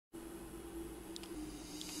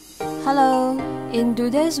Hello, in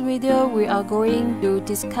today's video we are going to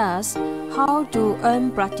discuss how to earn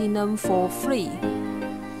platinum for free.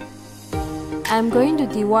 I'm going to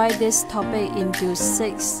divide this topic into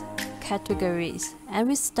 6 categories, and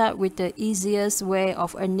we start with the easiest way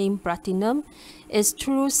of earning platinum is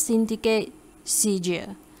through syndicate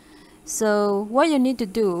sigil. So what you need to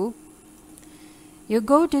do, you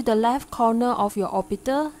go to the left corner of your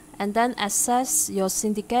orbiter and then access your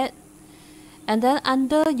syndicate. And then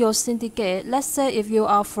under your syndicate, let's say if you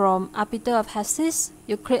are from Arbiter of Hexes,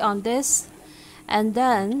 you click on this and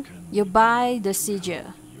then you buy the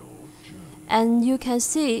sigil. And you can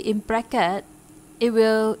see in bracket, it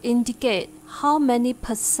will indicate how many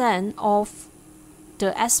 % of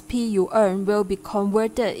the SP you earn will be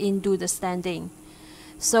converted into the standing.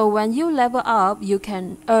 So when you level up, you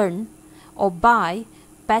can earn or buy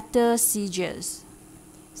better sigils.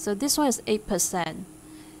 So this one is 8%.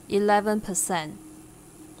 11%.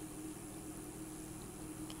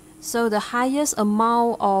 So the highest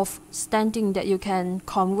amount of standing that you can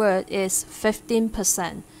convert is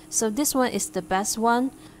 15%. So this one is the best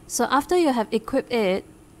one. So after you have equipped it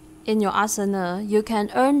in your arsenal, you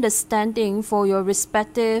can earn the standing for your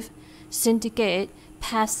respective syndicate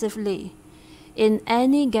passively in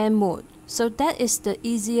any game mode. So that is the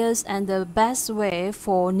easiest and the best way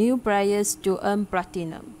for new players to earn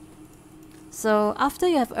platinum. So after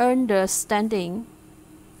you have earned the standing,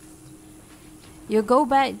 you go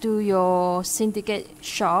back to your syndicate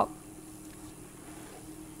shop,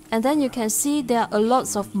 and then you can see there are a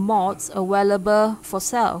lot of mods available for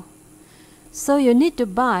sale. So you need to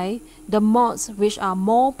buy the mods which are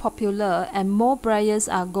more popular and more players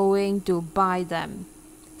are going to buy them.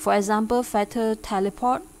 For example, Fatal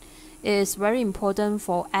Teleport is very important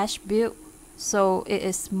for Ash build, so it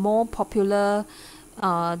is more popular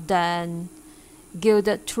than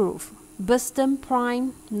Gilded Truth. Wisdom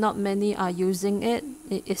Prime, not many are using it.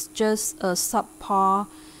 It is just a subpar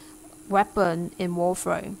weapon in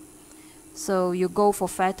Warframe. So you go for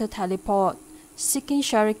Fatal Teleport. Seeking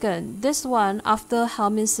Shuriken. This one, after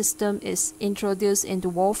helmet system is introduced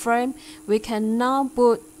into Warframe, we can now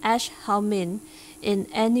put Ash helmet in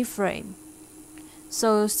any frame.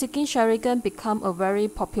 So Seeking Shuriken become a very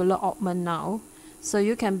popular augment now. So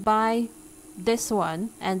you can buy this one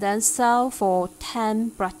and then sell for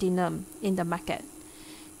 10 platinum in the market.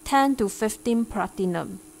 10 to 15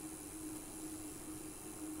 platinum.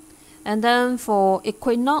 And then for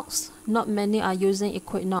Equinox, not many are using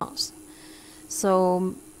Equinox.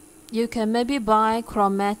 So you can maybe buy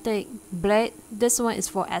Chromatic Blade. This one is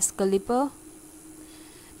for Excalibur.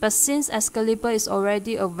 But since Excalibur is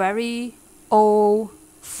already a very old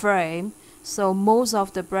frame, so most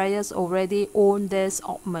of the players already own this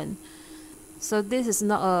augment. So this is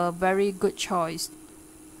not a very good choice.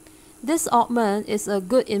 This augment is a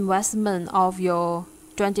good investment of your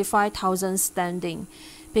 25,000 standing,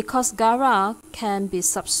 because Gara can be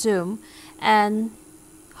subsumed and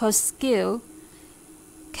her skill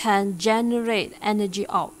can generate energy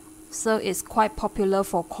out. So it's quite popular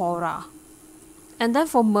for Korra. And then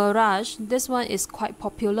for Mirage, this one is quite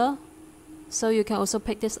popular. So you can also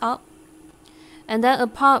pick this up. And then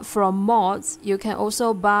apart from mods, you can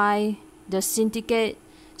also buy the syndicate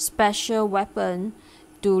special weapon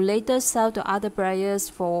to later sell to other players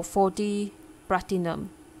for 40 platinum,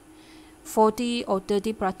 40 or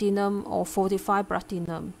 30 platinum or 45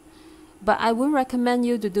 platinum. But I would recommend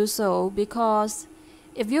you to do so, because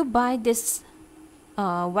if you buy this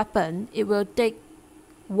weapon, it will take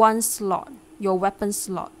one slot, your weapon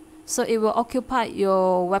slot. So it will occupy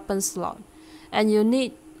your weapon slot, and you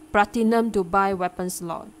need platinum to buy weapon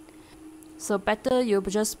slot. So better you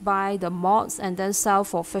just buy the mods and then sell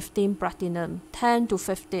for 15 platinum, 10 to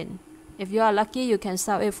 15. If you are lucky, you can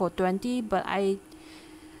sell it for 20, but I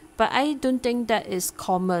don't think that is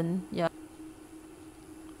common. Yeah.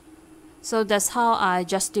 So that's how I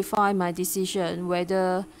justify my decision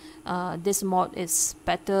whether this mod is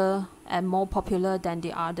better and more popular than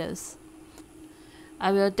the others.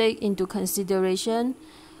 I will take into consideration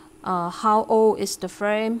how old is the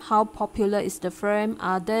frame, how popular is the frame,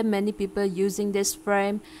 are there many people using this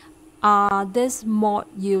frame, are this mod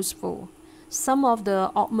useful. Some of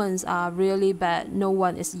the augments are really bad, no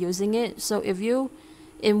one is using it, so if you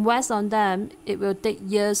invest on them, it will take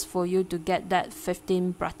years for you to get that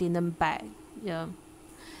 15 platinum back. Yeah.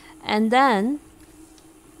 And then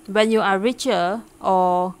when you are richer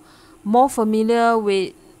or more familiar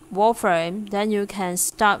with Warframe, then you can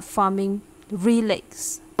start farming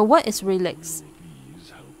relics. So what is relics?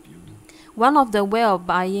 One of the way of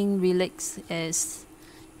buying relics is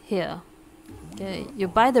here. Okay, you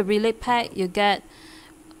buy the relic pack, you get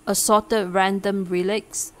assorted random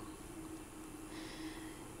relics.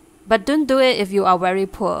 But don't do it if you are very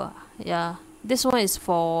poor. Yeah, this one is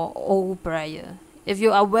for old player. If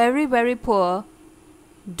you are very poor,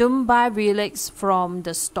 don't buy relics from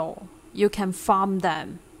the store. You can farm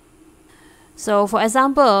them. So for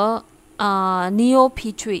example, Neo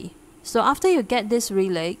P3. So after you get this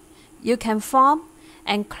relic, you can farm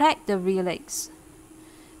and crack the relics.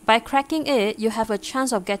 By cracking it, you have a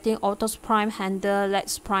chance of getting Autos Prime Handle,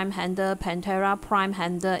 Lex Prime Handle, Pantera Prime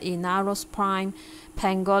Handle, Inaros Prime,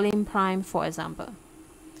 Pangolin Prime, for example.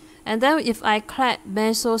 And then if I crack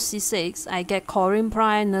Meso C6, I get Corin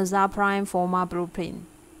Prime, Nerza Prime, Forma Blueprint.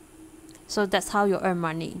 So that's how you earn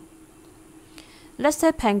money. Let's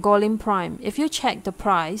say Pangolin Prime. If you check the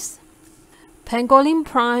price, Pangolin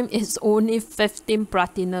Prime is only 15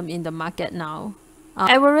 platinum in the market now.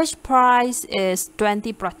 Average price is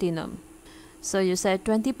 20 platinum. So you say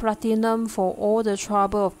 20 platinum for all the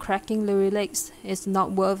trouble of cracking the relics is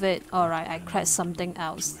not worth it. Alright, I crack something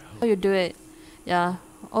else. How you do it? Yeah,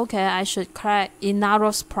 okay, I should crack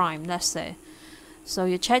Inaros Prime, let's say. So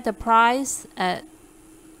you check the price at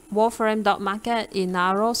Warframe.market,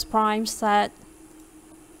 Inaros Prime set.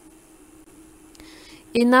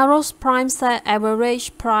 Inaros Prime set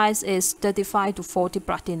average price is 35 to 40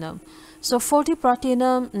 platinum. So 40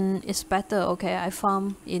 platinum is better. Okay, I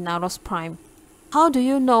found Inaros Prime. How do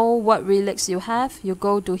you know what relics you have? You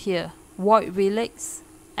go to here, Void Relics,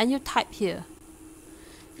 and you type here,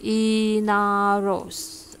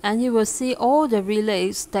 Inaros, and you will see all the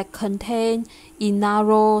relics that contain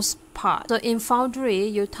Inaros part. So in Foundry,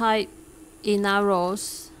 you type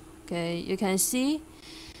Inaros. Okay, you can see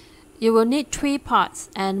you will need 3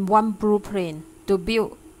 parts and 1 blueprint to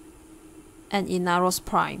build an Inaros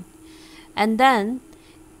Prime. And then,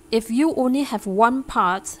 if you only have 1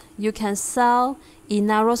 part, you can sell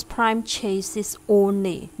Inaros Prime chases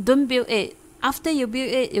only. Don't build it. After you build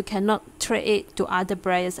it, you cannot trade it to other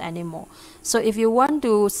players anymore. So if you want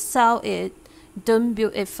to sell it, don't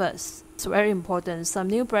build it first. It's very important. Some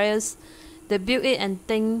new players, they build it and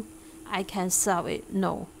think, I can sell it.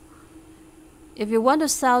 No. If you want to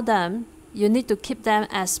sell them, you need to keep them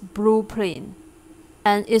as blueprint.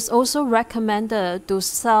 And it's also recommended to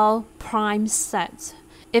sell prime sets.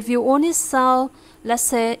 If you only sell, let's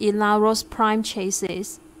say, Inaros Prime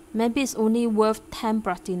chases, maybe it's only worth 10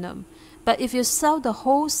 platinum. But if you sell the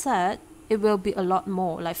whole set, it will be a lot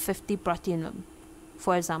more, like 50 platinum,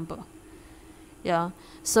 for example. Yeah,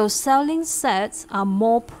 so selling sets are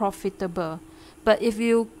more profitable. But if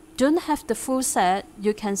you don't have the full set,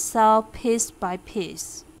 you can sell piece by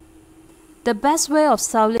piece. The best way of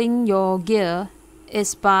selling your gear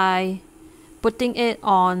is by putting it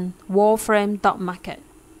on Warframe.market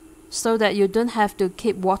so that you don't have to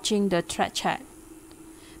keep watching the thread chat.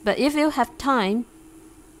 But if you have time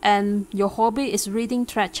and your hobby is reading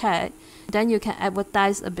thread chat, then you can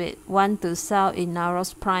advertise a bit. Want to sell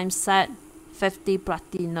Inaros Prime set 50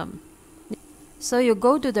 platinum. So you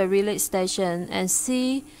go to the relic station and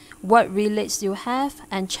see what relics you have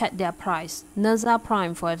and check their price. Nerza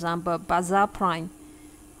Prime, for example, Bazaar Prime.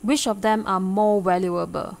 Which of them are more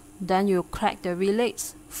valuable? Then you crack the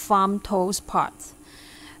relics, farm those parts.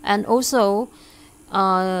 And also,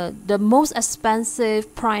 the most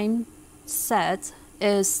expensive prime set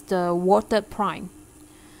is the water prime.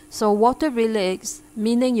 So water relics,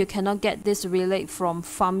 meaning you cannot get this relic from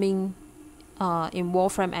farming in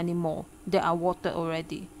Warframe anymore. They are water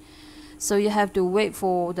already. So you have to wait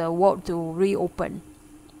for the world to reopen.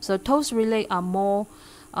 So those relics are more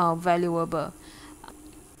valuable.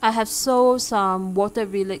 I have sold some water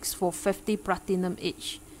relics for 50 platinum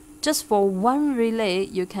each. Just for 1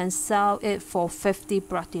 relic, you can sell it for 50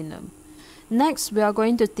 platinum. Next, we are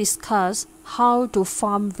going to discuss how to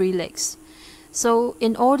farm relics. So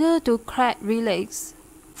in order to crack relics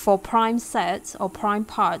for prime sets or prime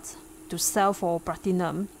parts to sell for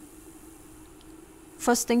platinum,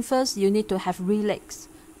 first thing first, you need to have relics.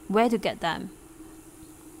 Where to get them?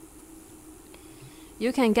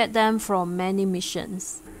 You can get them from many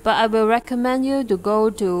missions. But I will recommend you to go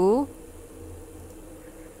to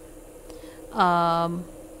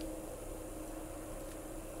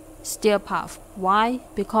Steel Path. Why?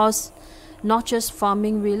 Because not just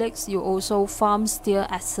farming relics, you also farm Steel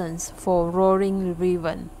Essence for Roaring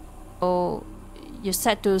Riven. So you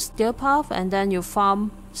set to Steel Path and then you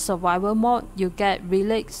farm Survival Mode, you get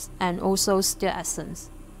relics and also Steel Essence.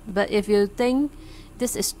 But if you think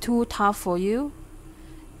this is too tough for you,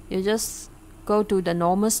 you just go to the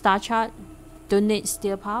normal star chart, don't need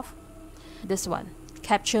Steel Path. This one,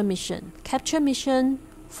 Capture Mission. Capture Mission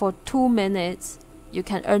for 2 minutes, you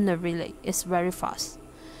can earn a relic. It's very fast.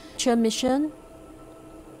 Capture Mission,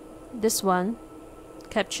 this one,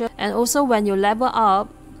 Capture. And also when you level up,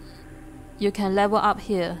 you can level up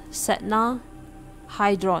here, Setna,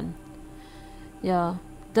 Hydron. Yeah,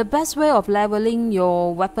 the best way of leveling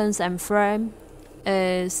your weapons and frame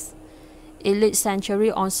is Elite Sanctuary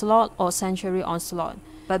Onslaught or Sanctuary Onslaught.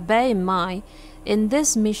 But bear in mind, in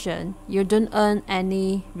this mission, you don't earn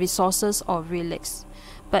any resources or relics.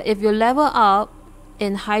 But if you level up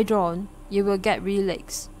in Hydron, you will get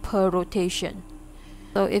relics per rotation.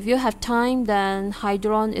 So if you have time, then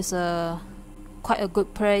Hydron is quite a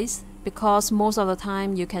good place, because most of the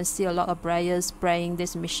time you can see a lot of players playing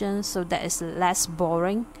this mission, so that is less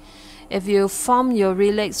boring. If you farm your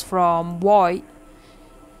relics from Void,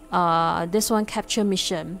 this one capture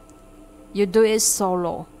mission, you do it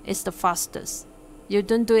solo, it's the fastest. You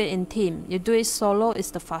don't do it in team, you do it solo, it's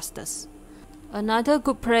the fastest. Another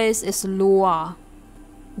good place is Lua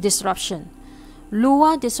Disruption.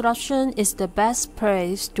 Lua Disruption is the best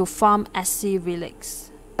place to farm SC relics.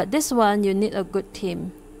 But this one you need a good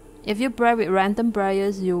team. If you play with random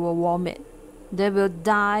players, you will vomit. They will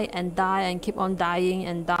die and die and keep on dying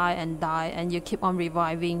and die and die, and you keep on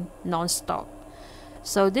reviving non-stop.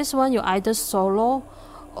 So this one you either solo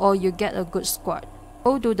or you get a good squad.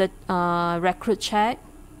 Go to the recruit check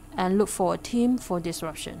and look for a team for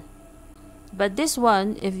disruption. But this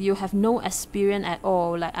one, if you have no experience at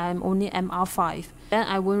all, like I'm only MR5, then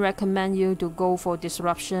I would recommend you to go for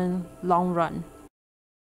disruption long run.